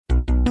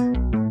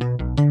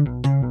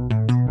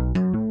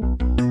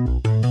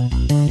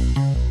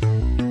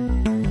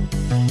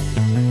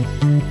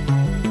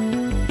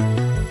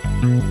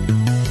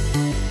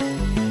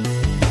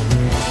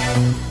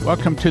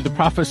Welcome to the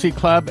Prophecy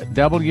Club,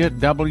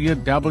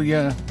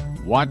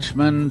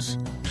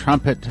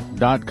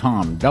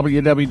 www.watchmanstrumpet.com,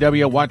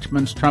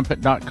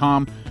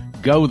 www.watchmanstrumpet.com.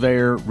 Go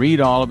there,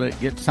 read all of it,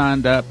 get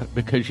signed up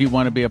because you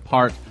want to be a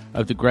part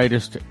of the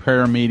greatest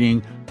prayer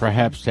meeting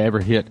perhaps to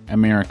ever hit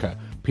America.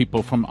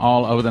 People from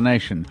all over the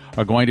nation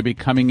are going to be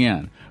coming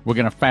in. We're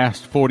going to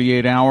fast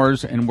 48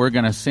 hours, and we're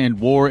going to send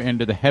war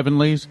into the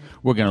heavenlies.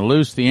 We're going to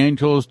loose the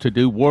angels to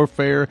do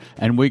warfare,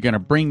 and we're going to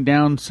bring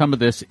down some of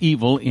this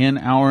evil in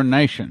our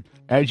nation.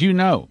 As you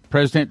know,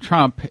 President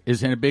Trump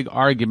is in a big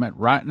argument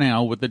right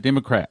now with the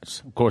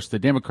Democrats. Of course, the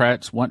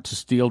Democrats want to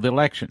steal the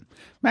election.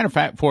 Matter of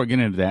fact, before I get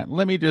into that,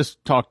 let me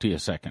just talk to you a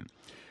second.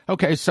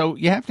 Okay, so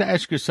you have to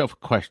ask yourself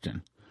a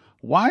question.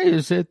 Why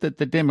is it that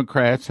the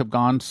Democrats have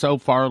gone so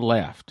far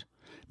left?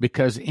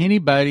 Because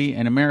anybody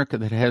in America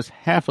that has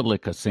half a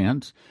lick of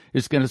sense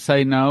is going to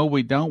say, no,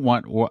 we don't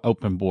want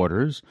open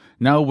borders.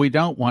 No, we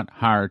don't want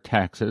higher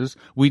taxes.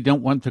 We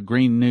don't want the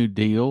Green New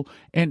Deal.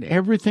 And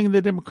everything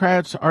the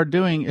Democrats are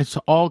doing, it's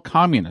all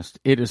communist.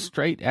 It is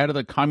straight out of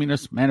the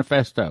Communist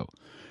Manifesto.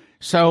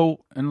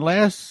 So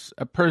unless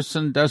a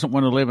person doesn't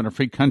want to live in a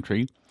free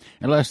country,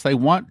 unless they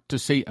want to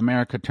see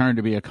America turn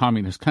to be a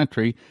communist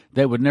country,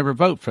 they would never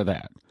vote for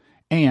that.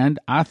 And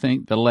I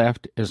think the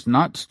left is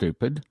not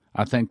stupid.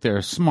 I think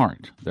they're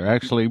smart. They're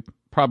actually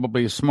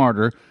probably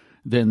smarter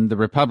than the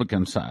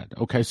Republican side.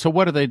 Okay, so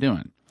what are they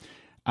doing?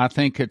 I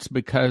think it's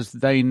because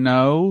they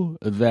know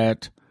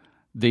that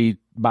the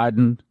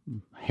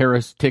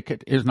Biden-Harris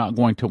ticket is not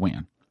going to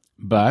win.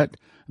 But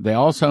they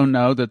also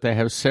know that they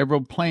have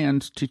several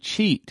plans to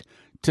cheat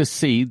to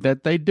see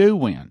that they do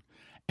win.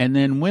 And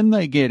then when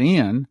they get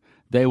in,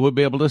 they will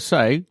be able to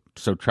say,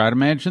 so try to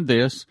imagine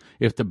this,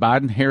 if the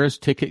Biden-Harris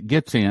ticket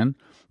gets in,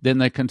 then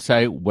they can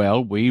say,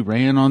 well, we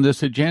ran on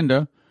this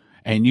agenda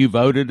and you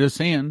voted us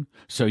in,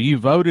 so you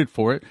voted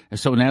for it, and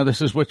so now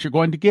this is what you're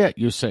going to get,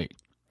 you see.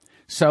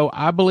 So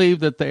I believe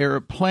that they are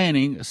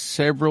planning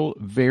several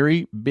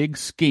very big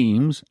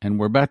schemes, and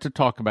we're about to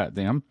talk about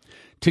them,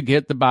 to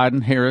get the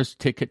Biden-Harris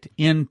ticket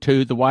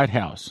into the White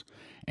House.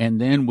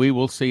 And then we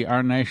will see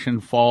our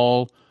nation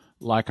fall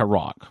like a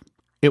rock.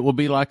 It will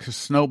be like a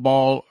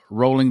snowball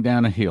rolling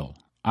down a hill.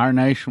 Our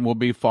nation will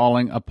be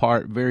falling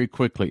apart very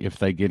quickly if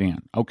they get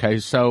in. Okay,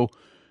 so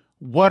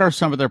what are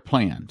some of their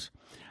plans?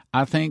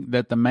 I think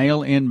that the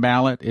mail-in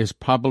ballot is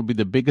probably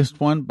the biggest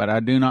one, but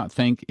I do not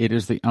think it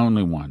is the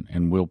only one,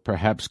 and we'll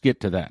perhaps get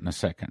to that in a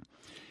second.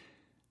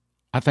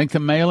 I think the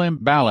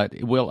mail-in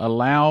ballot will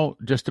allow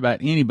just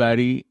about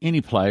anybody, any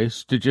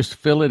place, to just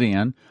fill it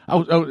in.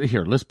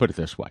 Here, let's put it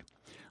this way.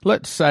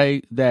 Let's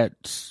say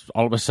that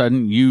all of a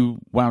sudden you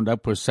wound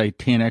up with, say,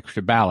 10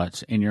 extra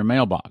ballots in your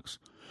mailbox.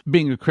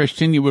 Being a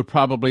Christian, you would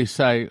probably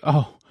say,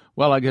 oh,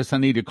 well, I guess I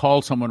need to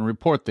call someone and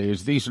report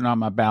these. These are not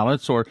my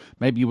ballots, or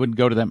maybe you wouldn't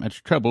go to that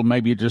much trouble.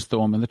 Maybe you just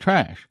throw them in the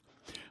trash.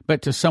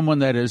 But to someone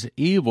that is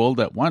evil,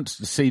 that wants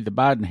to see the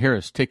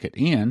Biden-Harris ticket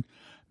in,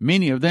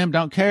 many of them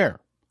don't care.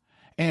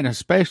 And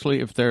especially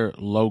if they're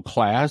low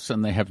class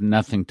and they have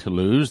nothing to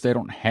lose, they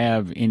don't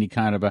have any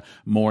kind of a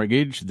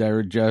mortgage,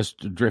 they're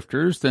just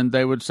drifters, then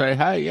they would say,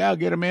 hey, yeah, I'll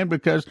get them in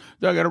because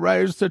they're going to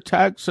raise the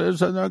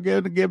taxes and they're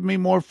going to give me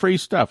more free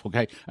stuff,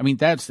 okay? I mean,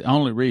 that's the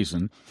only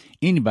reason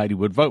anybody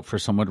would vote for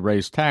someone to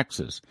raise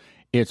taxes.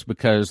 It's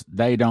because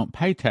they don't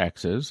pay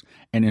taxes,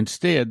 and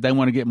instead they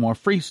want to get more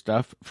free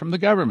stuff from the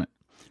government.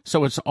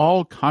 So it's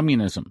all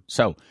communism.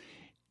 So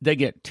they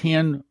get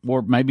 10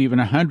 or maybe even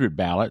 100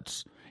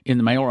 ballots in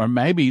the mail, or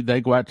maybe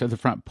they go out to the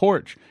front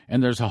porch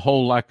and there's a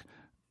whole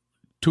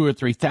 2,000 or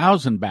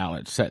 3,000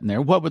 ballots sitting there.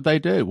 What would they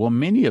do? Well,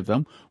 many of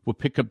them will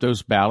pick up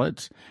those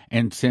ballots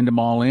and send them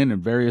all in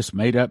various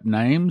made-up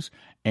names,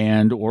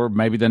 or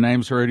maybe the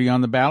names are already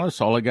on the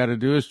ballots. All I got to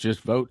do is just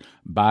vote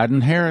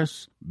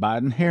Biden-Harris,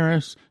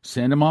 Biden-Harris,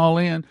 send them all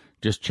in.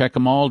 Just check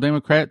them all,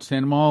 Democrats,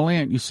 send them all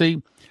in. You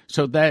see,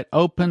 so that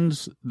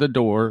opens the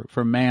door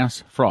for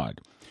mass fraud.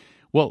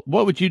 Well,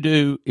 what would you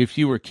do if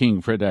you were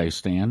king for a day,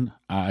 Stan?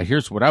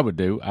 Here's what I would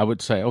do. I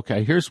would say,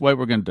 okay, here's what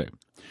we're going to do.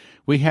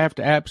 We have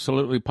to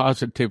absolutely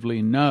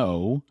positively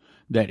know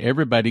that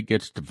everybody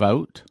gets to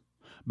vote,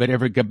 but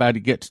everybody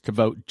gets to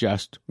vote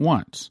just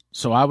once.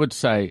 So I would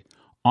say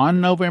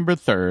on November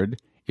 3rd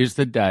is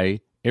the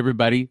day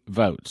everybody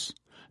votes.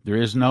 There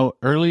is no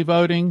early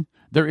voting.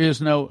 There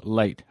is no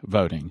late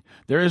voting.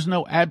 There is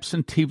no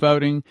absentee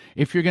voting.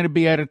 If you're going to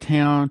be out of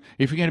town,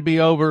 if you're going to be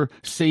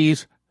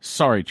overseas,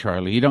 sorry,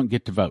 Charlie, you don't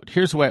get to vote.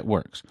 Here's the way it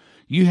works.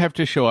 You have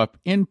to show up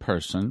in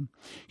person.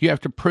 You have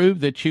to prove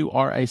that you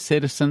are a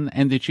citizen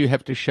and that you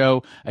have to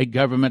show a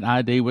government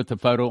ID with a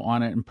photo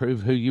on it and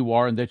prove who you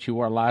are and that you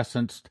are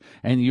licensed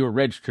and you are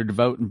registered to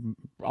vote and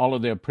all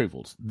of the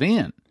approvals.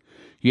 Then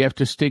you have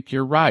to stick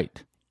your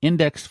right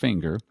index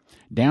finger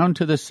down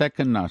to the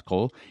second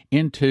knuckle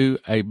into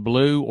a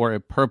blue or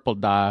a purple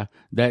dye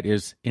that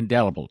is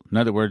indelible. In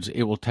other words,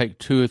 it will take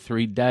 2 or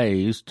 3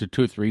 days to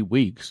 2 or 3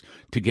 weeks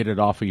to get it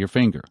off of your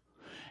finger.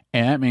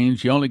 And that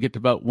means you only get to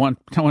vote one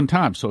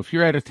time. So if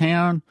you're out of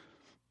town,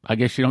 I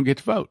guess you don't get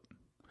to vote.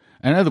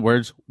 In other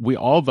words, we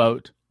all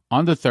vote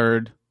on the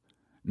 3rd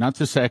not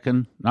the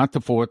second, not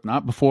the fourth,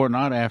 not before,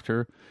 not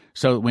after,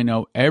 so that we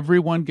know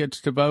everyone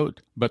gets to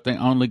vote, but they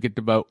only get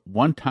to vote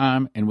one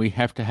time, and we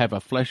have to have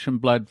a flesh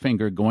and blood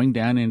finger going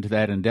down into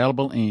that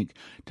indelible ink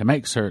to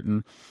make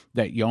certain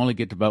that you only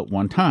get to vote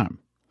one time.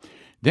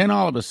 Then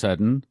all of a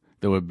sudden,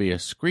 there would be a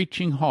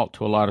screeching halt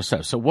to a lot of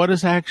stuff. So what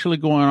is actually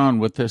going on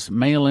with this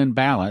mail-in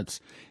ballots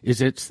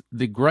is it's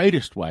the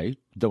greatest way,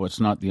 though it's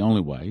not the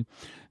only way,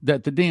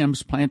 that the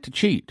Dems plan to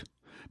cheat,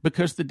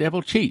 because the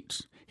devil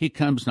cheats. He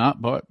comes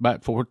not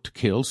but for to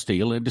kill,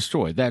 steal, and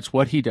destroy. That's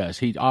what he does.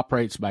 He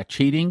operates by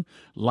cheating,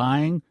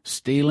 lying,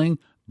 stealing,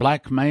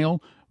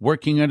 blackmail,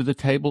 working under the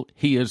table.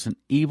 He is an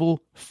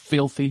evil,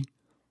 filthy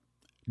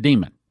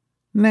demon.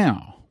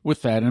 Now,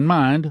 with that in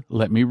mind,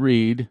 let me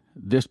read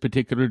this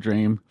particular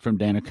dream from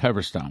Dana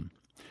Coverstone.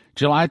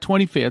 July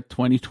 25th,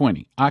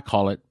 2020. I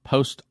call it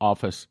post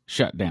office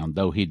shutdown,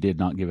 though he did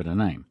not give it a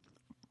name.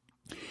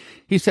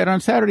 He said,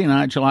 on Saturday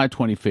night, July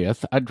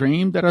 25th, I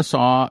dreamed that I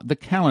saw the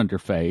calendar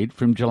fade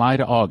from July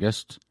to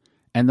August,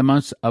 and the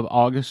months of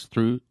August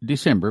through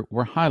December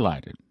were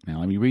highlighted.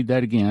 Now, let me read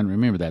that again.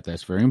 Remember that.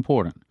 That's very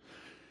important.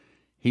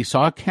 He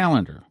saw a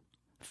calendar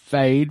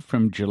fade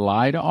from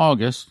July to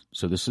August,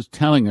 so this is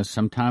telling us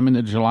sometime in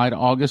the July to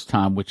August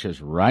time, which is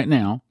right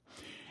now,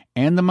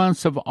 and the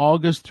months of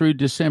August through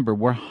December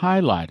were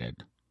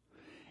highlighted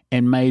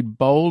and made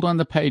bold on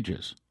the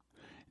pages.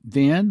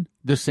 Then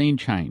the scene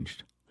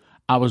changed.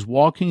 I was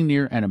walking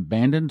near an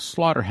abandoned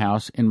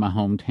slaughterhouse in my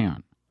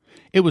hometown.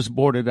 It was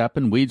boarded up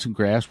and weeds and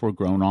grass were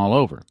grown all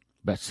over.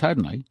 But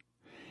suddenly,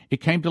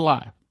 it came to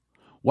life.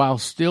 While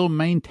still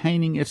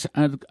maintaining its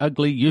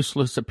ugly,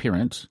 useless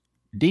appearance,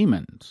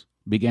 demons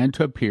began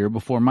to appear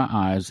before my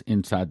eyes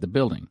inside the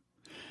building,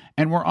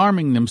 and were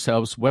arming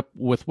themselves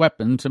with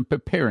weapons and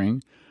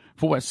preparing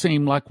for what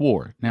seemed like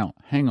war. Now,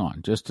 hang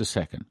on just a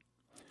second.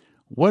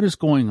 What is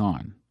going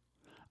on?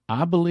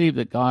 I believe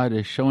that God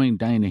is showing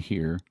Dana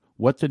here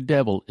what the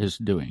devil is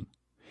doing.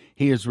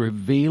 He is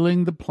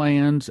revealing the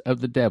plans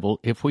of the devil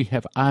if we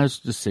have eyes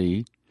to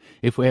see,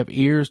 if we have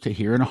ears to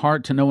hear, and a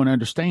heart to know and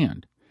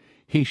understand.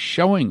 He's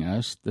showing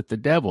us that the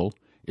devil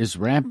is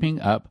ramping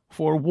up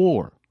for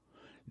war.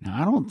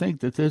 Now, I don't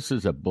think that this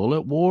is a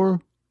bullet war.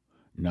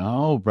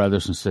 No,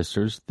 brothers and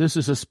sisters, this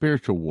is a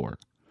spiritual war.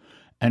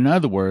 In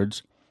other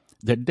words,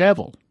 the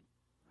devil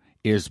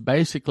is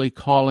basically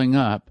calling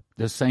up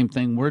the same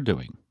thing we're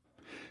doing.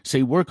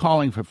 See, we're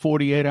calling for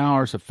 48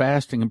 hours of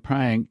fasting and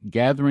praying,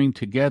 gathering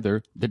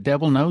together. The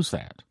devil knows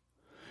that.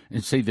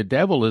 And see, the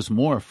devil is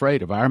more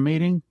afraid of our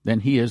meeting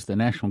than he is the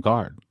National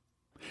Guard.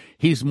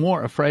 He's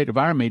more afraid of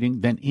our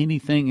meeting than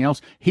anything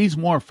else. He's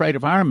more afraid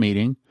of our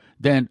meeting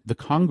than the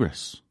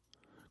Congress.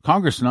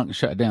 Congress is not going to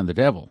shut down the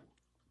devil.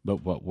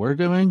 But what we're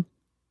doing?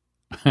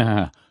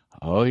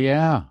 Oh,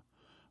 yeah,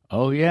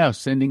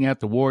 sending out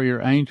the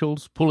warrior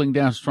angels, pulling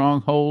down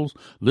strongholds,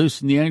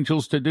 loosing the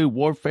angels to do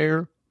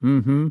warfare.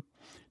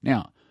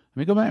 Now,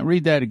 let me go back and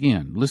read that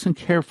again. Listen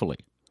carefully.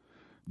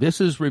 This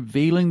is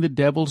revealing the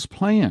devil's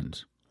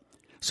plans.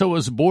 So it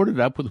was boarded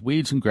up with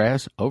weeds and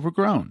grass,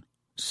 overgrown.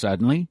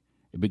 Suddenly,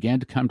 it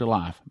began to come to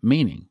life,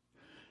 meaning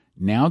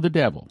now the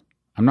devil,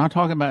 I'm not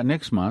talking about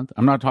next month,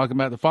 I'm not talking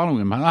about the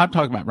following month, I'm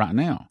talking about right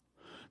now.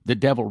 The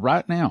devil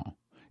right now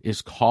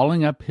is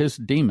calling up his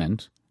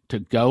demons to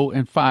go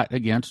and fight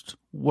against,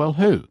 well,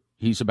 who?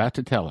 He's about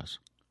to tell us.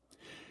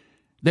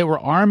 They were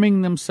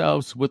arming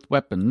themselves with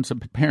weapons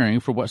and preparing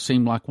for what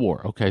seemed like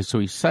war. Okay, so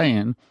he's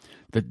saying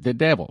that the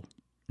devil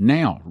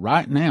now,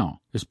 right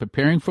now, is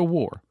preparing for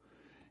war.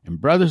 And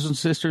brothers and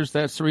sisters,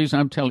 that's the reason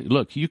I'm telling you,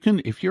 look, you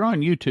can, if you're on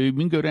YouTube, you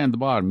can go down to the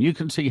bottom. You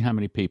can see how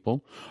many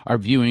people are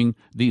viewing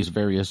these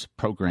various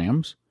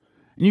programs.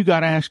 And you got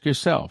to ask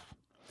yourself,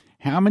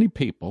 how many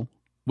people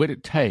would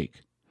it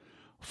take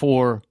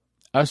for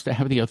us to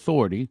have the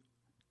authority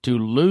to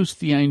loose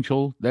the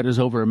angel that is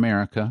over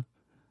America?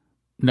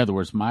 In other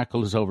words,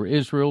 Michael is over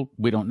Israel.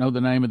 We don't know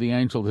the name of the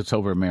angel that's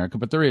over America,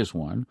 but there is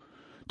one.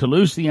 To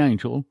loose the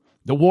angel,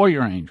 the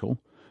warrior angel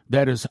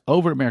that is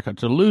over America,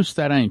 to loose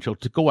that angel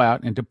to go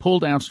out and to pull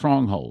down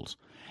strongholds,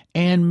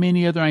 and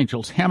many other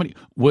angels. How many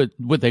would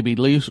they be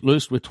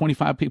loosed with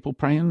 25 people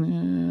praying?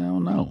 I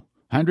don't know.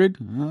 100?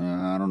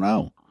 I don't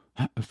know.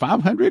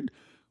 500?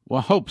 Well,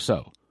 I hope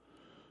so.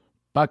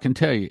 But I can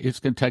tell you, it's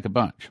going to take a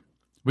bunch.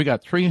 We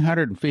got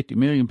 350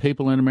 million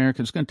people in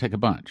America. It's going to take a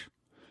bunch.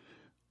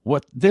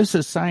 What this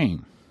is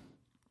saying,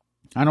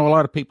 I know a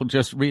lot of people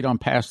just read on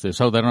past this.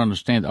 Oh, they don't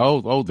understand.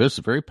 Oh, this is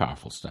very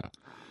powerful stuff.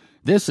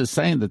 This is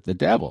saying that the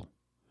devil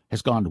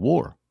has gone to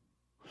war,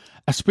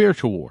 a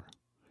spiritual war.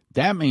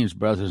 That means,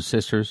 brothers and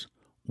sisters,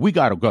 we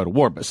got to go to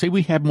war. But see,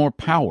 we have more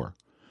power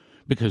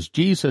because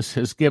Jesus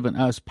has given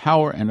us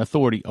power and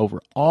authority over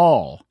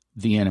all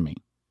the enemy.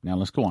 Now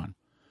let's go on.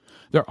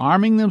 They're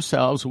arming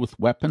themselves with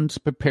weapons,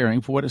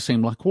 preparing for what it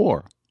seemed like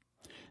war.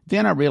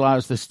 Then I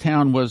realized this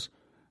town was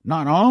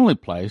not the only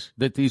place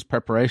that these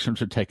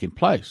preparations are taking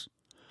place.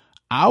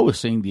 I was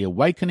seeing the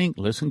awakening,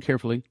 listen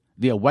carefully,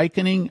 the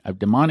awakening of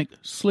demonic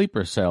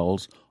sleeper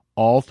cells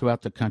all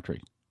throughout the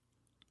country.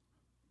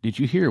 Did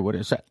you hear what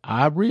it said?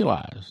 I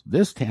realized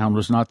this town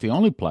was not the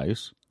only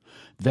place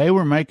They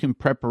were making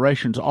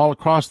preparations all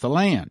across the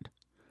land.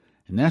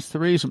 And that's the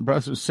reason,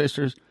 brothers and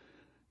sisters,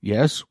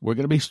 yes, we're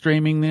going to be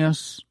streaming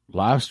this,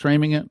 live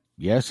streaming it.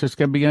 Yes, it's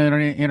going to be on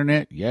the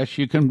internet. Yes,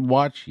 you can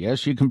watch.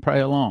 Yes, you can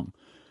pray along.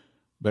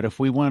 But if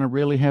we want to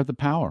really have the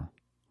power,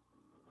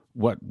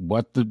 what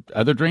the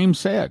other dream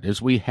said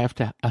is we have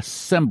to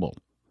assemble.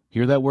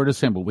 Hear that word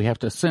assemble. We have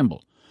to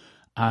assemble.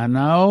 I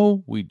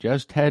know we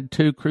just had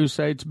 2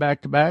 crusades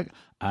back to back.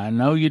 I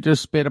know you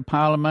just spent a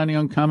pile of money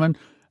on coming.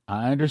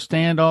 I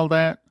understand all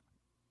that.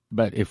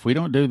 But if we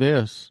don't do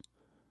this,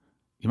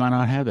 you might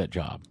not have that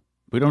job.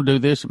 If we don't do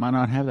this, you might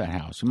not have that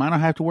house. You might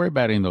not have to worry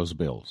about any of those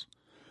bills.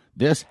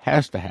 This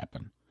has to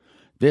happen.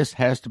 This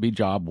has to be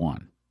job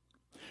one.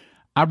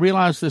 I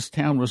realized this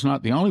town was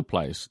not the only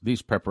place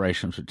these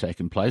preparations were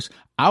taking place.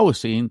 I was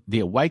seeing the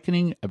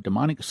awakening of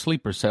demonic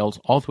sleeper cells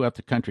all throughout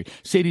the country.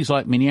 Cities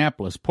like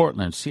Minneapolis,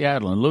 Portland,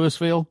 Seattle, and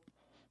Louisville,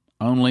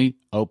 only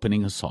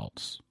opening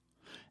assaults.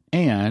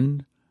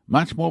 And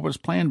much more was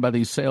planned by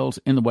these cells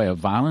in the way of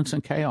violence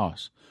and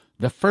chaos.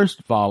 The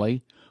first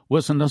volley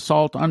was an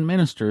assault on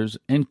ministers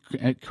and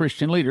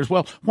Christian leaders.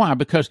 Well, why?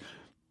 Because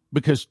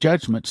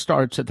judgment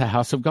starts at the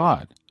house of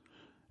God.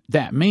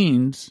 That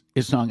means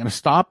it's not going to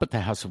stop at the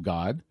house of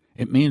God.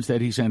 It means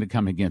that he's going to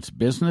come against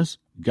business,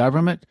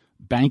 government,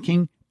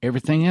 banking,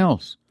 everything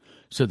else.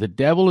 So the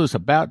devil is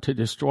about to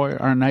destroy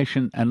our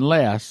nation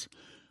unless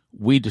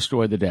we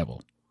destroy the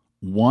devil.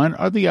 One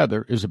or the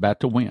other is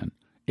about to win.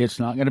 It's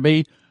not going to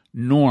be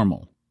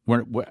normal.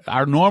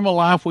 Our normal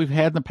life we've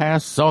had in the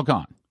past is all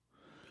gone.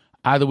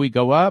 Either we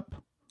go up,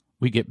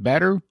 we get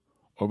better,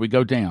 or we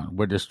go down.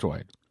 We're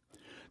destroyed.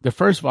 The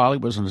first volley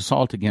was an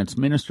assault against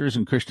ministers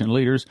and Christian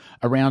leaders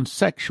around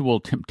sexual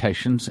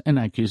temptations and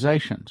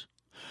accusations.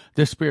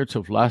 The spirits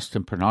of lust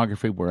and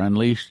pornography were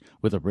unleashed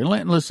with a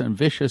relentless and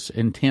vicious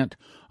intent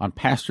on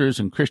pastors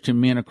and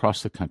Christian men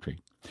across the country.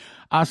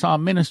 I saw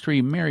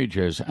ministry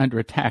marriages under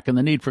attack and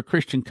the need for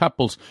Christian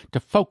couples to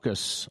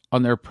focus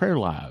on their prayer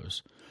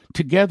lives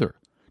together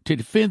to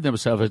defend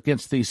themselves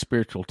against these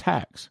spiritual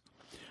attacks.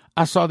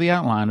 I saw the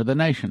outline of the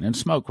nation and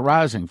smoke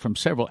rising from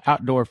several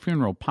outdoor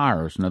funeral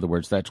pyres. In other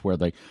words, that's where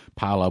they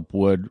pile up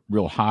wood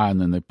real high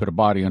and then they put a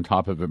body on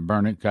top of it and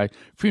burn it. Okay?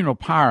 Funeral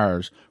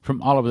pyres from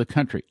all over the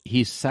country.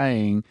 He's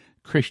saying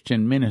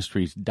Christian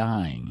ministries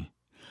dying.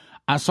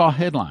 I saw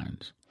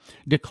headlines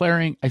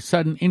declaring a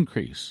sudden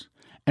increase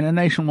and a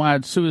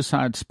nationwide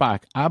suicide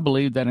spike. I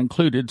believe that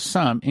included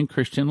some in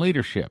Christian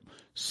leadership.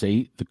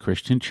 See, the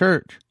Christian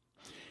church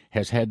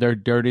has had their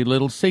dirty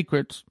little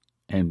secrets.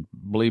 And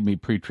believe me,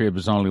 pre-trib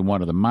is only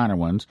one of the minor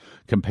ones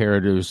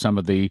compared to some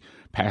of the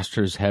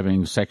pastors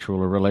having sexual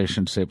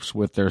relationships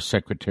with their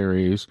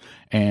secretaries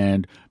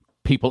and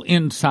people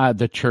inside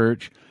the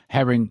church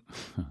having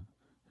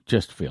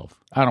just filth.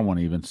 I don't want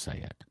to even say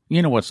it.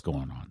 You know what's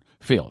going on.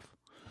 Filth.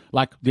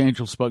 Like the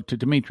angel spoke to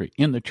Dimitri,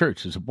 in the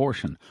church is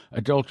abortion,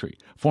 adultery,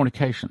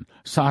 fornication,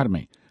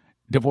 sodomy,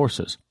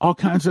 divorces, all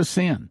kinds of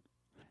sin.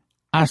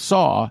 I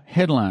saw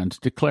headlines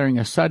declaring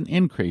a sudden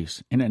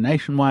increase in a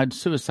nationwide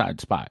suicide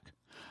spike.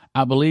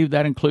 I believe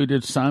that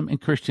included some in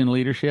Christian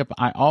leadership.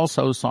 I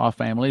also saw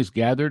families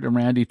gathered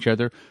around each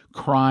other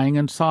crying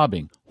and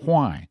sobbing.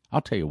 Why?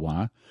 I'll tell you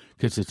why.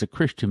 Because it's a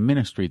Christian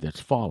ministry that's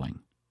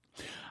falling.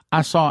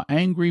 I saw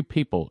angry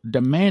people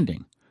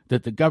demanding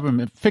that the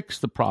government fix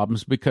the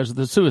problems because of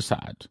the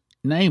suicides.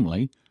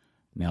 Namely,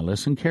 now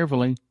listen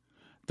carefully,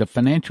 the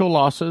financial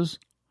losses,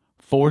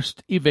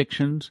 forced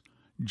evictions,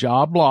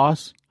 job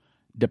loss,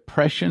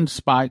 depression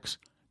spikes,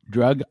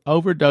 drug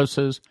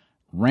overdoses,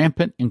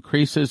 rampant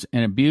increases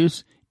in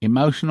abuse,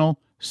 emotional,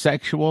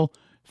 sexual,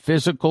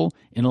 physical,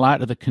 in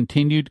light of the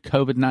continued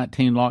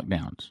COVID-19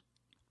 lockdowns.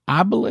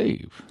 I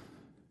believe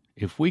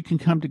if we can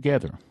come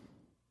together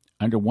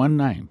under one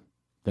name,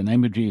 the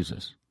name of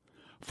Jesus,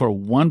 for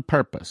one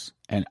purpose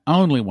and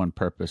only one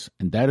purpose,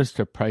 and that is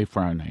to pray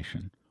for our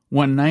nation.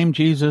 One name,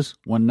 Jesus,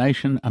 one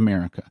nation,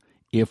 America.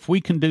 If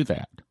we can do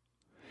that,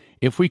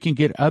 if we can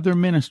get other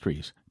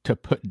ministries to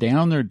put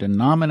down their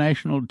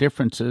denominational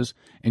differences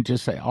and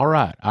just say, all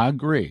right, I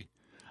agree.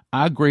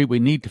 We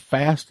need to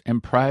fast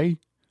and pray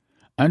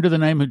under the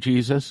name of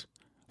Jesus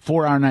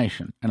for our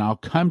nation, and I'll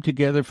come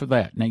together for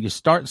that. Now, you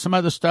start some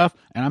other stuff,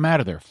 and I'm out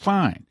of there.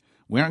 Fine.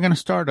 We aren't going to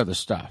start other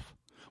stuff.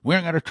 We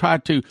aren't going to try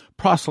to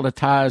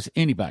proselytize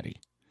anybody.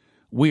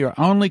 We are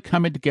only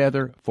coming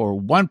together for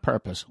one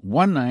purpose,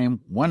 one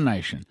name, one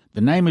nation.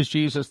 The name is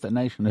Jesus. The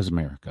nation is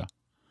America.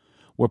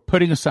 We're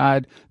putting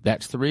aside,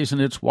 that's the reason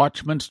it's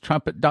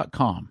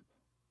watchmanstrumpet.com,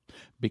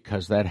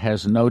 because that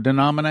has no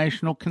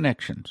denominational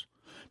connections,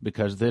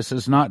 because this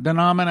is not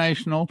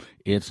denominational,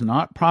 it's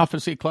not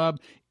Prophecy Club,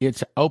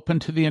 it's open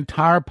to the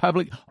entire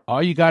public.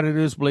 All you got to do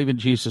is believe in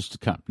Jesus to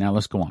come. Now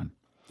let's go on.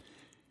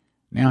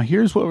 Now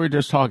here's what we were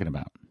just talking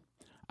about.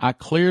 I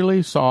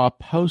clearly saw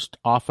post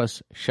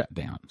office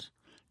shutdowns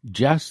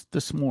just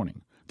this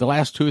morning, the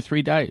last 2 or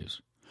 3 days.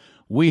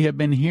 We have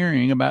been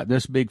hearing about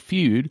this big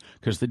feud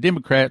because the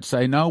Democrats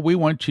say, no, we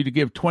want you to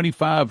give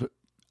 $25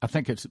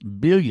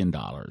 billion.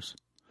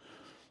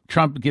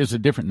 Trump gives a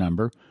different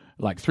number.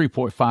 like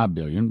 3.5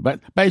 billion.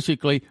 But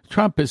basically,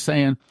 Trump is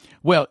saying,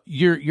 well,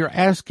 you're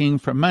asking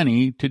for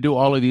money to do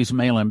all of these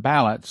mail-in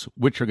ballots,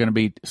 which are going to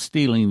be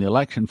stealing the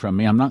election from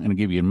me. I'm not going to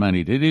give you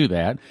money to do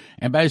that.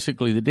 And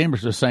basically, the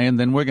Democrats are saying,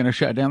 then we're going to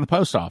shut down the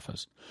post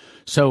office.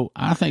 So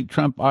I think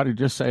Trump ought to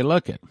just say,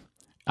 look,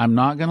 I'm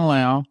not going to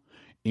allow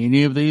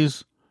any of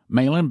these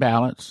mail-in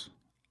ballots.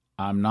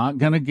 I'm not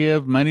going to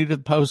give money to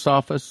the post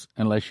office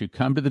unless you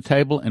come to the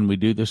table and we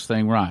do this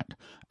thing right.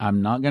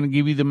 I'm not going to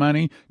give you the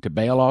money to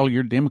bail all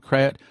your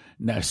Democrat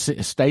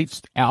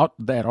states out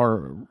that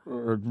are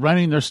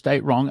running their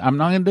state wrong. I'm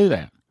not going to do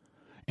that.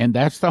 And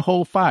that's the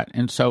whole fight.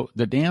 And so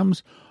the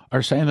Dems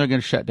are saying they're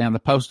going to shut down the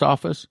post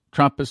office.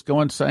 Trump is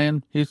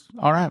saying he's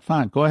all right,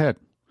 fine, go ahead.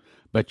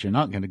 But you're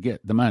not going to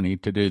get the money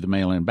to do the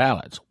mail-in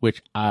ballots,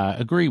 which I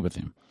agree with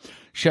him.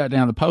 Shut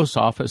down the post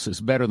office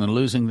is better than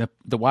losing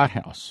the White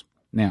House.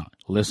 Now,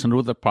 listen to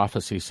what the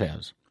prophecy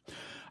says.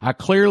 I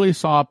clearly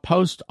saw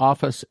post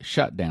office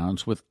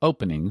shutdowns with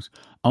openings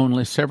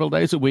only several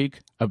days a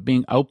week of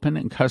being open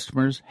and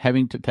customers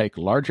having to take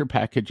larger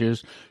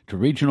packages to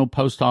regional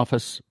post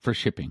office for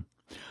shipping.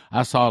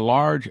 I saw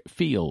large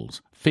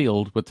fields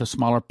filled with the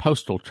smaller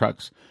postal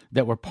trucks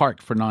that were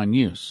parked for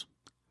non-use.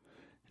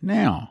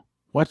 Now,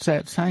 what's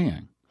that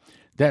saying?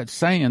 That's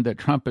saying that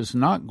Trump is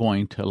not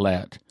going to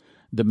let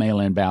the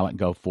mail-in ballot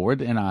go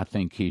forward, and I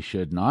think he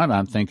should not.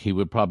 I think he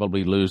would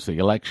probably lose the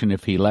election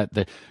if he let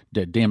the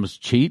Dems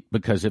cheat,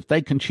 because if they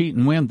can cheat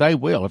and win, they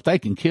will. If they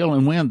can kill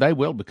and win, they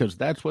will, because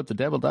that's what the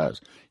devil does.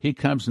 He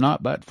comes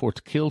not but for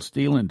to kill,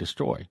 steal, and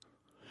destroy.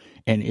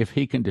 And if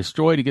he can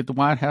destroy to get the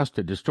White House,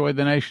 to destroy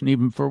the nation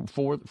even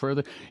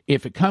further,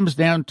 if it comes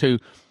down to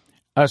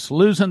us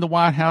losing the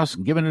White House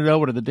and giving it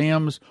over to the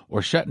Dems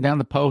or shutting down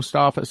the post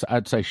office,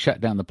 I'd say shut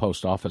down the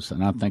post office,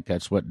 and I think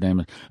that's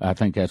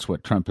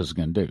what Trump is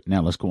going to do.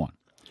 Now let's go on.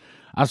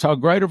 I saw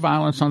greater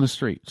violence on the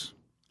streets,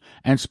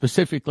 and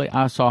specifically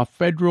I saw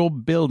federal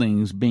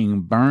buildings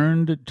being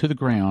burned to the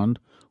ground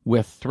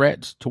with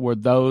threats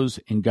toward those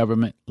in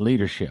government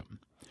leadership.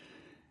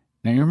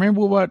 Now you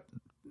remember what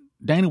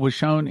Dana was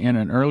shown in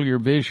an earlier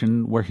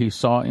vision where he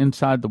saw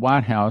inside the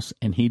White House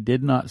and he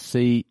did not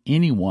see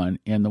anyone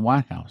in the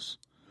White House.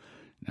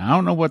 Now, I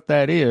don't know what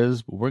that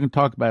is, but we're going to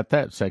talk about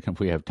that in a second if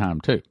we have time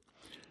too.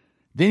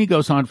 Then he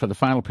goes on for the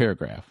final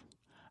paragraph.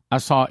 I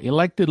saw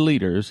elected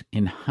leaders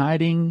in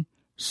hiding,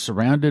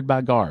 surrounded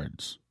by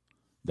guards.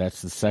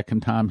 That's the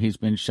second time he's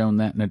been shown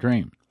that in a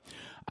dream.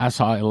 I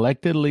saw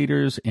elected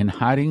leaders in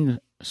hiding,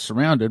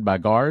 surrounded by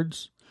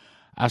guards.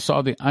 I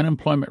saw the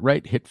unemployment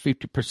rate hit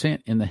 50%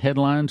 in the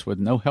headlines with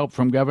no help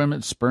from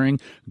government, spurring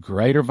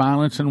greater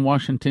violence in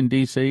Washington,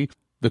 D.C.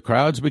 The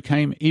crowds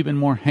became even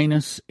more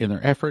heinous in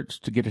their efforts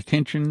to get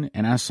attention,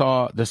 and I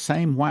saw the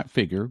same white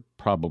figure,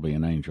 probably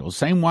an angel,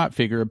 same white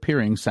figure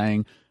appearing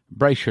saying,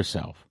 brace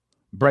yourself,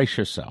 brace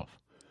yourself,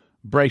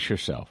 brace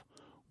yourself,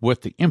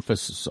 with the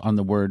emphasis on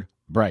the word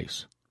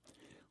brace.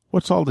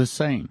 What's all this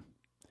saying?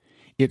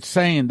 It's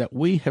saying that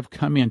we have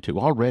come into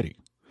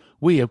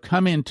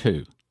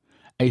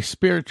a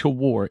spiritual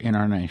war in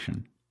our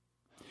nation.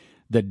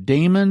 The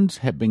demons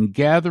have been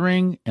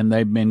gathering and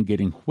they've been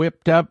getting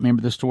whipped up.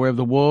 Remember the story of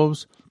the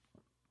wolves?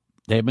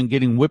 They've been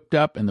getting whipped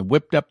up and they're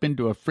whipped up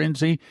into a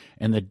frenzy,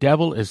 and the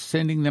devil is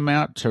sending them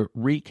out to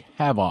wreak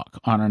havoc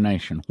on our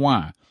nation.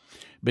 Why?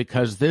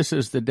 Because this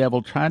is the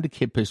devil trying to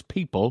keep his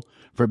people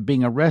from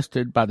being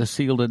arrested by the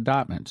sealed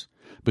indictments.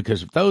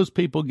 Because if those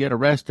people get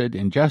arrested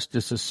and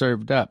justice is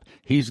served up,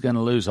 he's going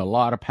to lose a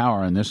lot of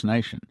power in this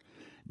nation.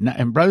 Now,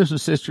 and brothers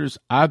and sisters,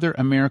 either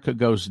America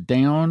goes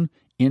down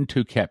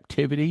into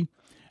captivity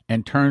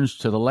and turns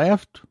to the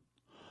left,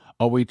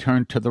 or we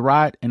turn to the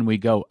right and we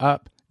go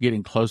up,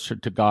 getting closer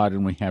to God,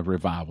 and we have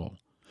revival.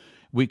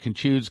 We can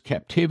choose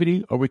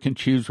captivity or we can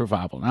choose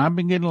revival. Now, I've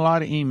been getting a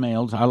lot of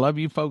emails. I love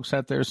you folks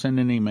out there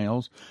sending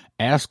emails.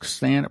 Ask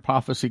Stan at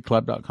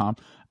prophecyclub.com.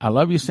 I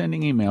love you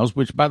sending emails,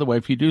 which, by the way,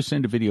 if you do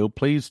send a video,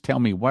 please tell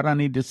me what I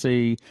need to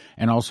see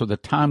and also the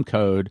time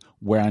code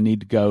where I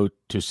need to go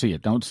to see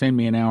it. Don't send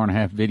me an hour and a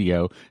half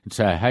video and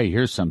say, hey,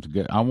 here's something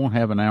good. I won't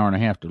have an hour and a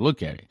half to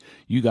look at it.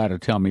 You got to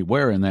tell me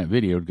where in that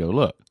video to go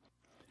look.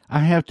 I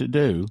have to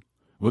do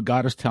what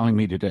God is telling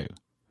me to do.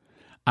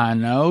 I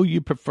know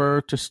you prefer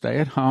to stay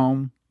at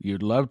home.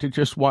 You'd love to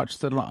just watch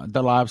the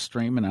live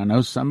stream, and I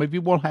know some of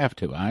you will have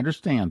to. I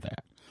understand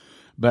that.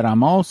 But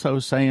I'm also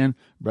saying,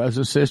 brothers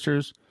and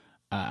sisters,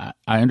 I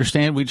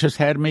understand we just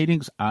had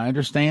meetings. I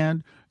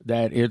understand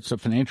that it's a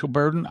financial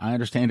burden. I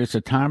understand it's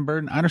a time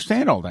burden. I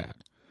understand all that.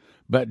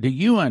 But do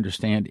you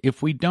understand,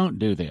 if we don't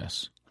do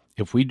this,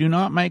 if we do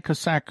not make a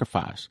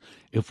sacrifice,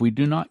 if we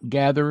do not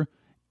gather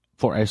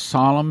for a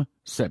solemn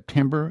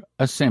September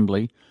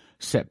assembly,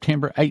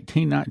 September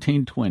 18,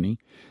 19, 20,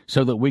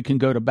 so that we can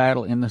go to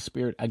battle in the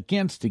Spirit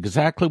against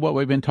exactly what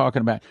we've been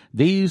talking about.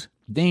 These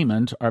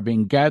demons are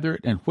being gathered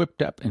and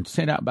whipped up and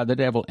sent out by the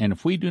devil, and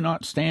if we do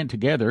not stand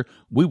together,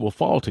 we will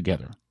fall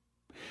together.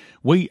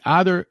 We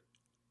either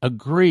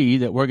agree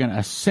that we're going to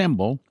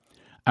assemble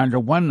under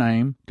one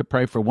name to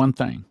pray for one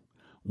thing,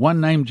 one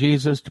name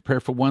Jesus to pray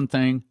for one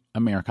thing,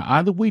 America.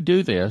 Either we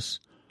do this,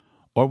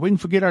 or we can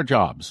forget our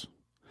jobs.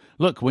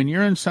 Look, when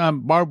you're in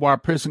some barbed wire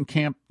prison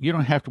camp, you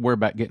don't have to worry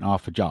about getting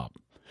off a job.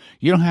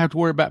 You don't have to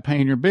worry about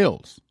paying your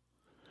bills.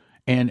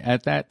 And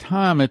at that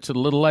time, it's a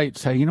little late to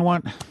say, you know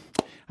what,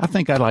 I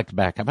think I'd like to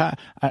back up.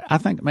 I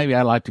think maybe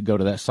I'd like to go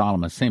to that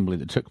solemn assembly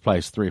that took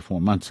place 3 or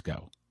 4 months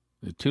ago.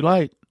 It's too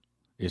late.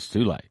 It's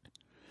too late.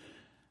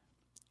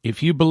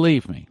 If you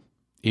believe me,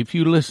 if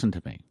you listen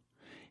to me,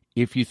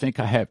 if you think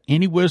I have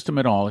any wisdom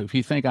at all, if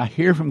you think I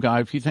hear from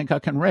God, if you think I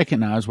can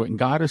recognize when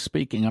God is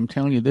speaking, I'm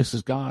telling you, this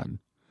is God.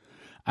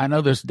 I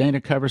know this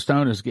Dana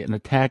Coverstone is getting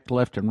attacked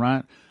left and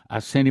right. I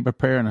sent him a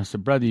prayer, and I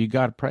said, brother, you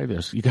got to pray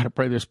this. You got to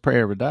pray this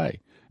prayer every day.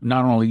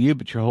 Not only you,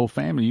 but your whole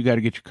family. You got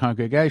to get your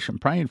congregation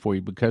praying for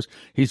you because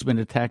he's been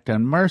attacked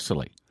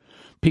unmercifully.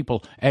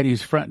 People at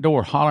his front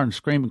door hollering,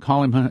 screaming,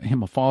 calling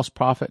him a false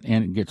prophet,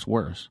 and it gets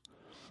worse.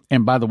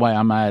 And by the way,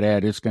 I might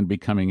add, it's going to be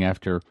coming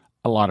after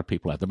a lot of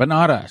people out there, but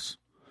not us.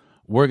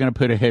 We're going to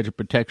put a hedge of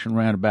protection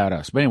around about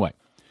us. But anyway,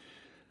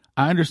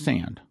 I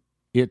understand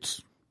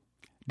it's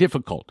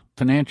difficult,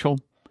 financial.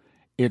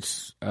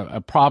 It's a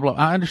problem.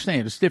 I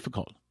understand it's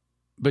difficult.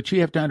 But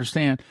you have to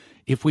understand,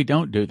 if we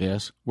don't do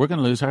this, we're going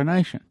to lose our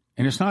nation.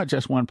 And it's not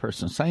just one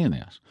person saying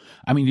this.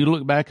 I mean, you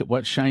look back at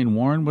what Shane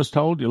Warren was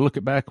told. You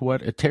look back at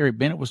what Terry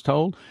Bennett was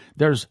told.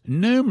 There's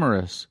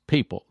numerous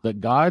people that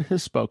God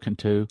has spoken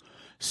to,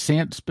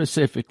 sent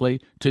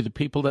specifically to the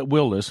people that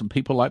will listen,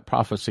 people like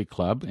Prophecy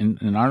Club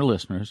and our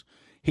listeners.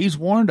 He's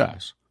warned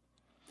us.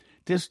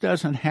 This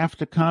doesn't have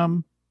to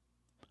come,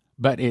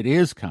 but it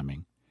is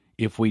coming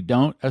if we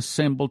don't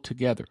assemble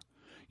together.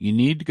 You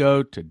need to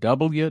go to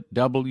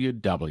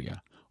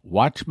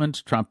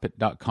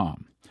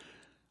www.watchmanstrumpet.com.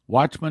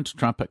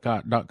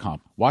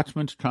 Watchmanstrumpet.com.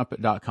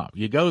 Watchmanstrumpet.com.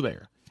 You go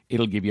there.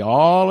 It'll give you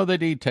all of the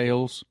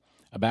details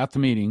about the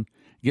meeting.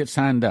 Get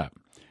signed up.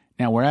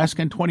 Now, we're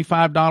asking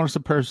 $25 a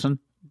person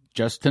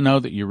just to know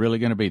that you're really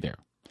going to be there.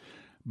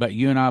 But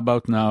you and I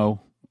both know,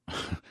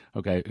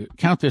 okay,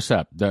 count this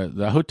up.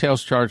 The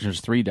hotel's charging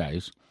us 3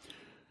 days.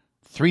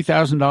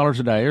 $3,000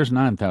 a day is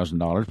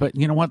 $9,000. But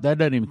you know what? That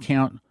doesn't even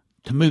count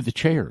to move the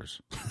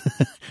chairs.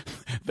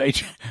 They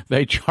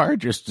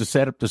charge us to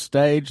set up the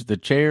stage, the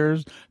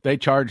chairs. They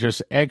charge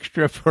us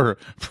extra for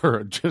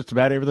just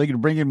about everything, to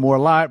bring in more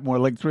light, more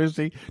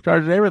electricity,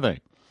 charge us everything.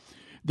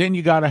 Then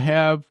you got to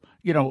have,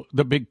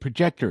 the big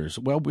projectors.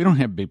 Well, we don't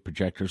have big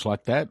projectors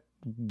like that.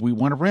 We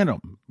want to rent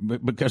them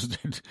because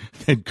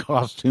it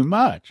costs too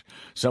much.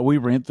 So we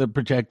rent the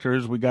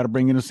projectors. We got to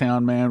bring in a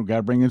sound man. We got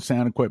to bring in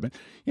sound equipment.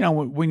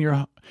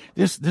 When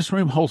this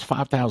room holds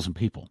 5,000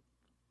 people.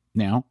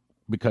 Now,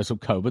 because of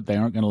COVID, they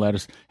aren't going to let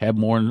us have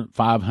more than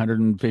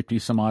 550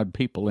 some odd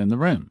people in the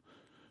room.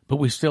 But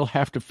we still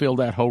have to fill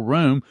that whole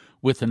room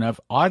with enough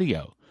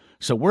audio.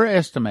 So we're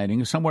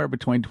estimating somewhere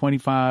between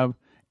 $25,000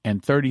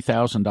 and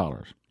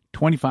 $30,000.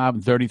 $25,000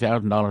 and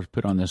 $30,000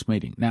 put on this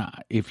meeting. Now,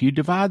 if you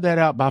divide that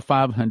out by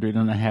 500,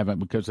 and I haven't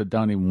because I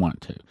don't even want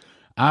to.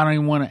 I don't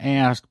even want to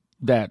ask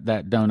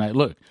that donate.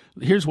 Look,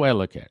 here's the way I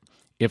look at it.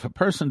 If a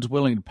person's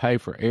willing to pay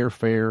for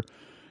airfare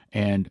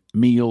and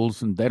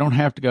meals, and they don't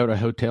have to go to a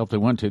hotel if they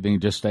want to, they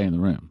can just stay in the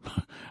room.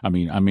 I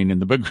mean in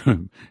the big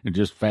room and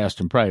just fast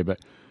and pray.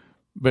 But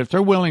if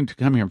they're willing to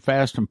come here and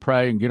fast and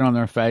pray and get on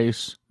their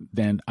face,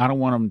 then I don't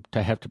want them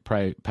to have to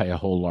pay a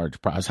whole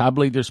large price. I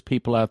believe there's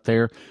people out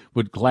there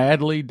would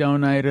gladly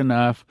donate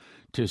enough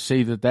to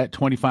see that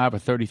 $25,000 or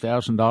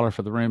 $30,000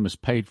 for the room is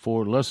paid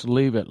for. Let's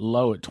leave it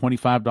low at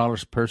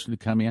 $25 a person to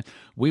come in.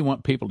 We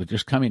want people to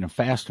just come in and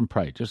fast and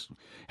pray. Just,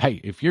 hey,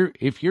 if you're,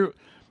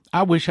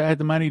 I wish I had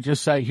the money.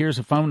 Just say, here's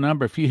a phone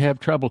number. If you have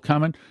trouble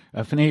coming,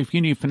 if you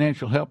need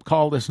financial help,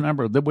 call this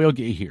number. We'll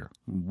get you here.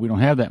 We don't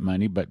have that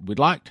money, but we'd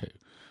like to.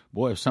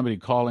 Boy, if somebody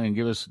call in and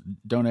give us a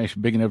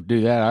donation big enough to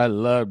do that, I'd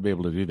love to be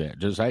able to do that.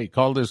 Just, hey,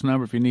 call this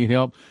number if you need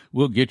help.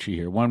 We'll get you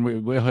here.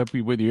 We'll help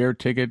you with your air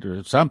ticket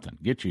or something.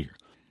 Get you here.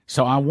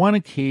 So I want to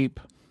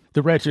keep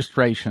the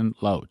registration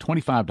low,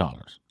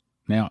 $25.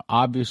 Now,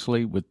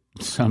 obviously, with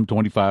some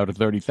 $25,000 to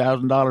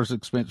 $30,000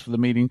 expense for the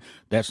meeting,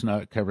 that's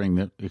not covering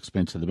the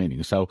expense of the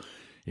meeting. So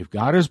if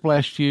God has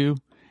blessed you,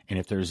 and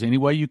if there's any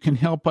way you can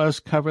help us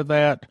cover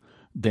that,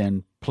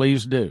 then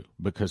please do,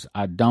 because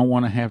I don't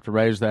want to have to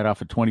raise that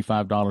off of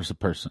 $25 a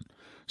person.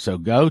 So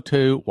go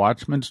to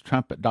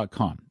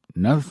watchmanstrumpet.com.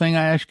 Another thing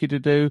I ask you to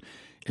do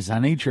is I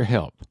need your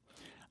help.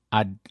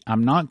 I'm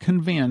not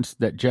convinced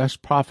that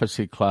just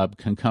Prophecy Club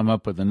can come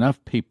up with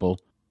enough people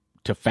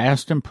to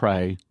fast and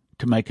pray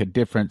to make a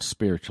difference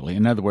spiritually.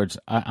 In other words,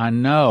 I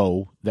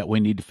know that we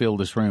need to fill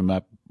this room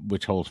up,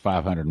 which holds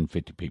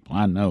 550 people.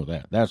 I know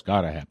that. That's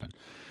got to happen.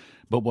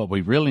 But what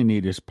we really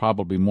need is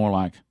probably more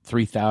like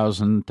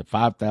 3,000 to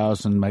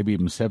 5,000, maybe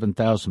even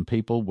 7,000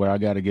 people, where I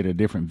got to get a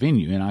different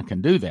venue, and I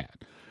can do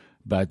that.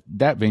 But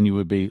that venue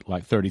would be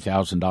like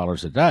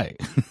 $30,000 a day.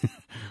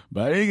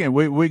 But again,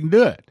 we can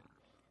do it.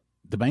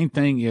 The main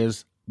thing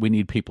is we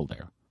need people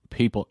there.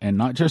 People, and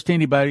not just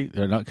anybody.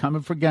 They're not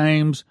coming for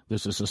games.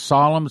 This is a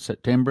solemn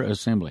September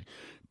assembly.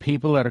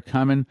 People that are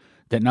coming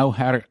that know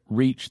how to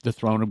reach the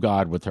throne of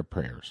God with their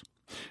prayers.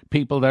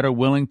 People that are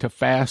willing to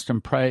fast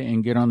and pray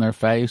and get on their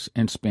face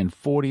and spend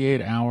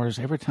 48 hours.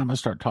 Every time I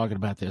start talking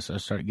about this, I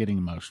start getting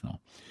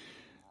emotional.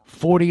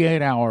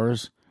 48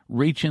 hours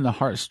reaching the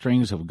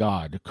heartstrings of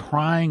God,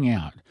 crying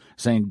out,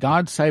 saying,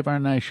 God save our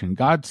nation,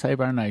 God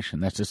save our nation.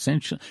 That's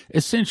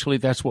essentially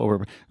that's what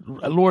we're,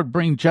 Lord,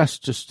 bring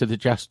justice to the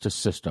justice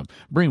system.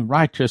 Bring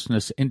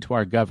righteousness into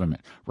our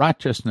government,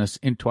 righteousness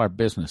into our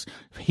business.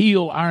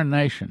 Heal our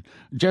nation.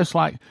 Just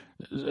like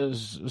 2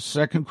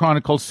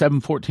 Chronicles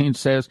 7:14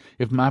 says,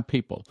 if my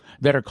people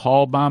that are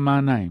called by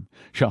my name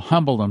shall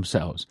humble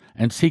themselves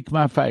and seek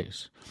my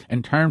face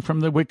and turn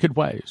from their wicked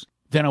ways,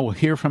 then I will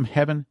hear from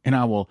heaven and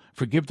I will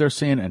forgive their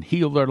sin and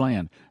heal their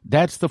land.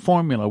 That's the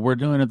formula we're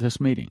doing at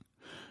this meeting.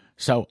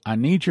 So I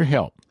need your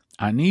help.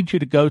 I need you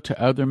to go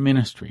to other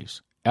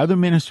ministries out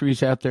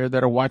there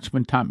that are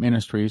Watchman-type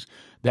ministries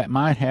that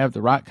might have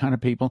the right kind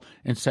of people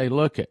and say,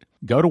 look,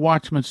 go to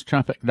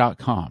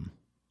watchmanstrumpet.com.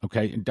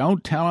 Okay,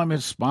 don't tell them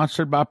it's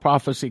sponsored by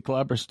Prophecy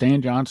Club or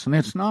Stan Johnson.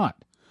 It's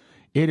not.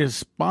 It is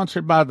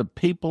sponsored by the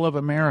people of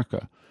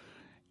America.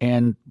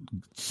 And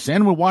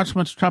send with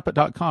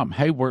watchmanstrumpet.com.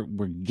 Hey, we're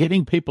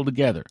getting people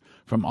together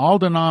from all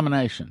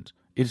denominations.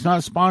 It's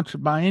not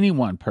sponsored by any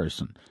one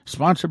person. It's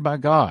sponsored by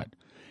God.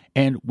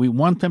 And we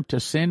want them to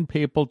send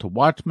people to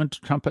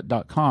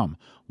watchmanstrumpet.com,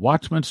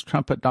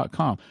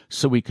 watchmanstrumpet.com,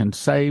 so we can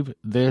save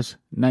this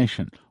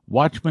nation.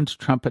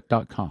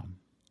 watchmanstrumpet.com.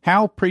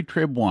 How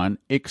Pre-Trib One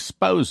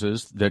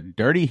exposes the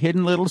dirty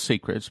hidden little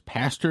secrets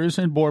pastors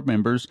and board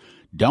members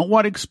don't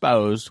want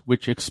exposed,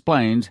 which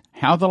explains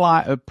how the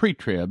lie of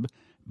pre-trib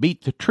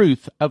beat the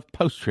truth of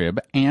post-trib,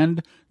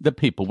 and the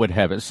people would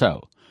have it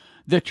so.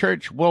 The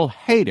church will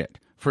hate it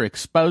for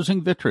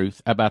exposing the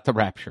truth about the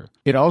rapture.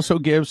 It also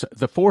gives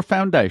the 4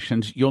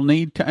 foundations you'll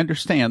need to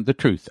understand the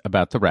truth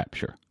about the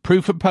rapture.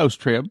 Proof of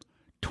post-trib,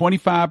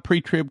 25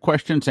 pre-trib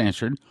questions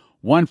answered,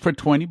 1 for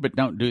 20, but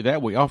don't do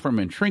that. We offer them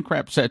in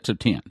shrink-wrap sets of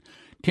 10.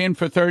 10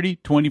 for 30,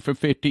 20 for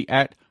 50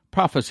 at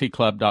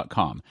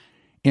prophecyclub.com.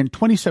 In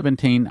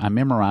 2017, I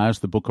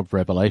memorized the book of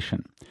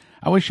Revelation.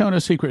 I was shown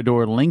a secret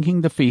door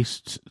linking the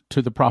feasts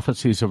to the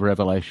prophecies of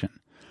Revelation.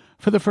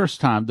 For the first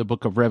time, the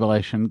book of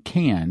Revelation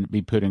can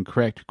be put in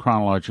correct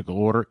chronological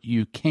order.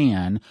 You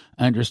can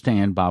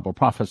understand Bible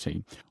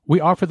prophecy. We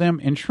offer them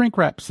in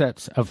shrink-wrap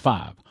sets of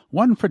 5.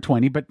 1 for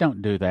 20, but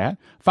don't do that.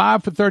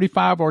 5 for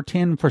 35 or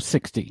 10 for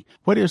 60.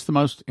 What is the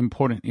most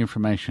important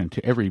information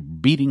to every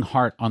beating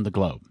heart on the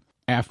globe?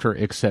 After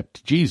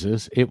accept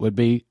Jesus, it would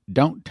be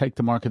don't take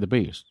the mark of the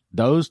beast.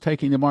 Those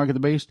taking the mark of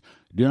the beast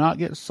do not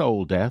get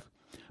soul death,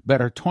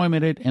 but are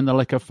tormented in the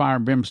lake of fire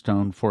and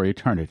brimstone for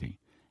eternity.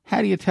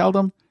 How do you tell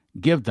them?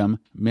 Give them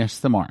miss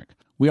the mark.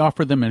 We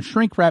offer them in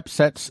shrink-wrap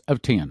sets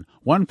of 10.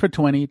 1 for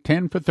 20,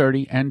 10 for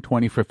 30, and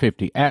 20 for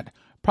 50 at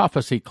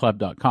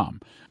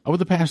prophecyclub.com. Over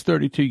the past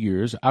 32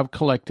 years, I've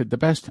collected the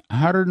best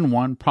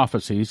 101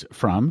 prophecies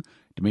from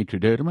Dimitri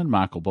Duduman,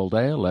 Michael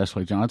Boldea,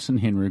 Leslie Johnson,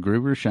 Henry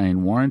Gruber,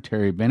 Shane Warren,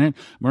 Terry Bennett,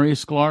 Marie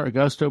Sklar,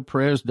 Augusto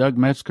Perez, Doug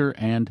Metzger,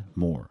 and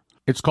more.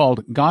 It's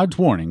called God's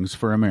Warnings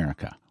for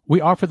America.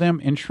 We offer them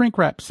in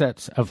shrink-wrap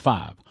sets of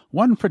 5.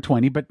 1 for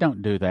 20, but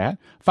don't do that.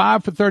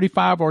 5 for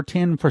 35 or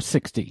 10 for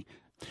 60.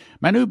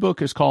 My new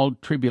book is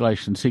called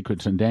Tribulation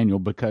Secrets in Daniel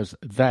because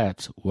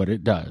that's what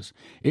it does.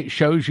 It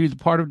shows you the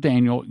part of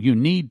Daniel you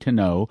need to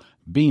know,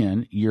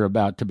 being you're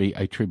about to be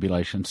a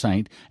tribulation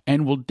saint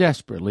and will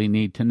desperately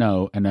need to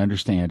know and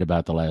understand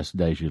about the last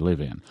days you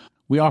live in.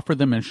 We offer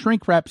them in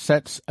shrink-wrap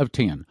sets of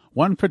 10.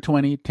 1 for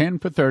 20, 10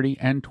 for 30,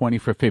 and 20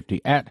 for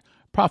 50 at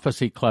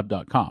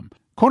prophecyclub.com.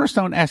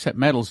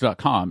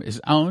 CornerstoneAssetMetals.com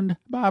is owned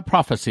by a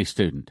prophecy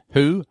student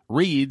who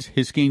reads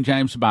his King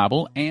James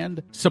Bible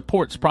and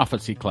supports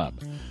Prophecy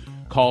Club.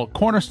 Call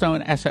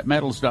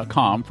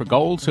CornerstoneAssetMetals.com for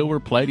gold, silver,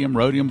 palladium,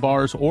 rhodium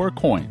bars, or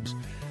coins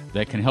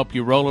that can help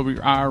you roll over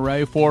your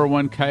IRA,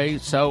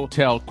 401k. So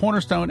tell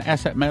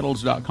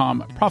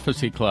CornerstoneAssetMetals.com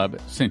Prophecy Club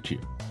sent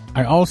you.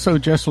 I also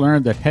just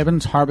learned that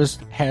Heaven's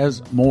Harvest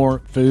has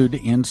more food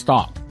in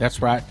stock.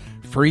 That's right.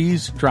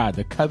 Freeze-dried,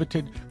 the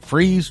coveted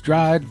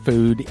freeze-dried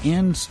food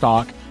in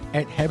stock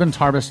at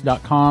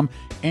heavensharvest.com.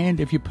 And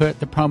if you put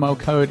the promo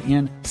code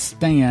in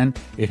STAN,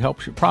 it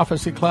helps your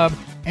Prophecy Club,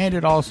 and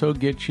it also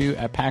gets you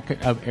a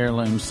packet of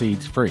heirloom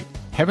seeds free.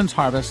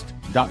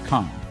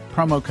 heavensharvest.com.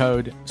 Promo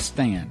code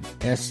STAN,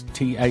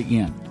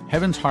 S-T-A-N.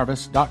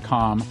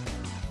 heavensharvest.com,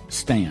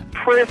 STAN.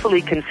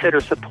 Prayerfully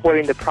consider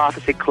supporting the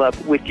Prophecy Club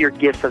with your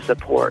gifts of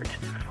support.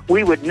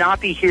 We would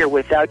not be here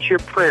without your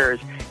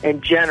prayers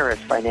and generous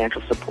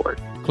financial support.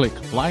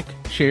 Click like,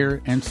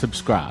 share, and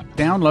subscribe.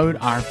 Download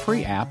our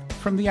free app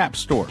from the App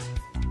Store.